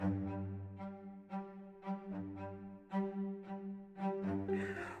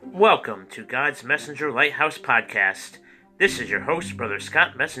Welcome to God's Messenger Lighthouse Podcast. This is your host, Brother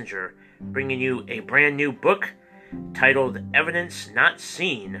Scott Messenger, bringing you a brand new book titled Evidence Not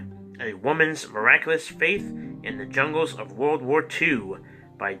Seen, A Woman's Miraculous Faith in the Jungles of World War II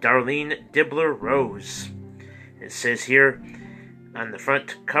by Darlene Deibler Rose. It says here on the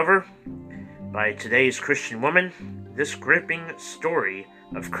front cover, by today's Christian woman, this gripping story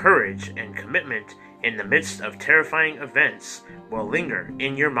of courage and commitment in the midst of terrifying events will linger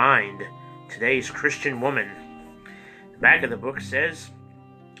in your mind. Today's Christian woman. The back of the book says,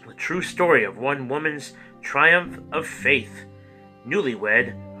 the true story of one woman's triumph of faith.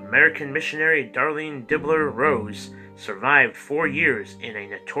 Newlywed American missionary Darlene Deibler Rose survived 4 years in a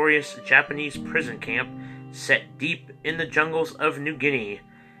notorious Japanese prison camp set deep in the jungles of New Guinea.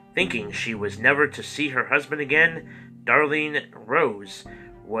 Thinking she was never to see her husband again, Darlene Rose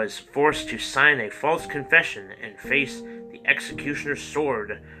was forced to sign a false confession and face the executioner's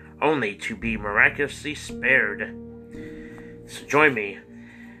sword, only to be miraculously spared. So join me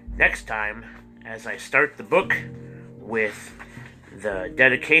next time as I start the book with the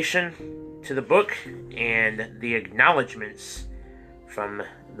dedication to the book and the acknowledgments from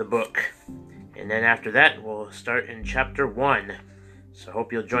the book. And then after that, we'll start in chapter 1. So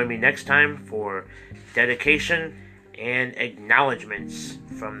hope you'll join me next time for dedication and acknowledgments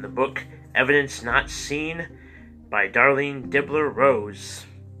from the book Evidence Not Seen by Darlene Deibler Rose.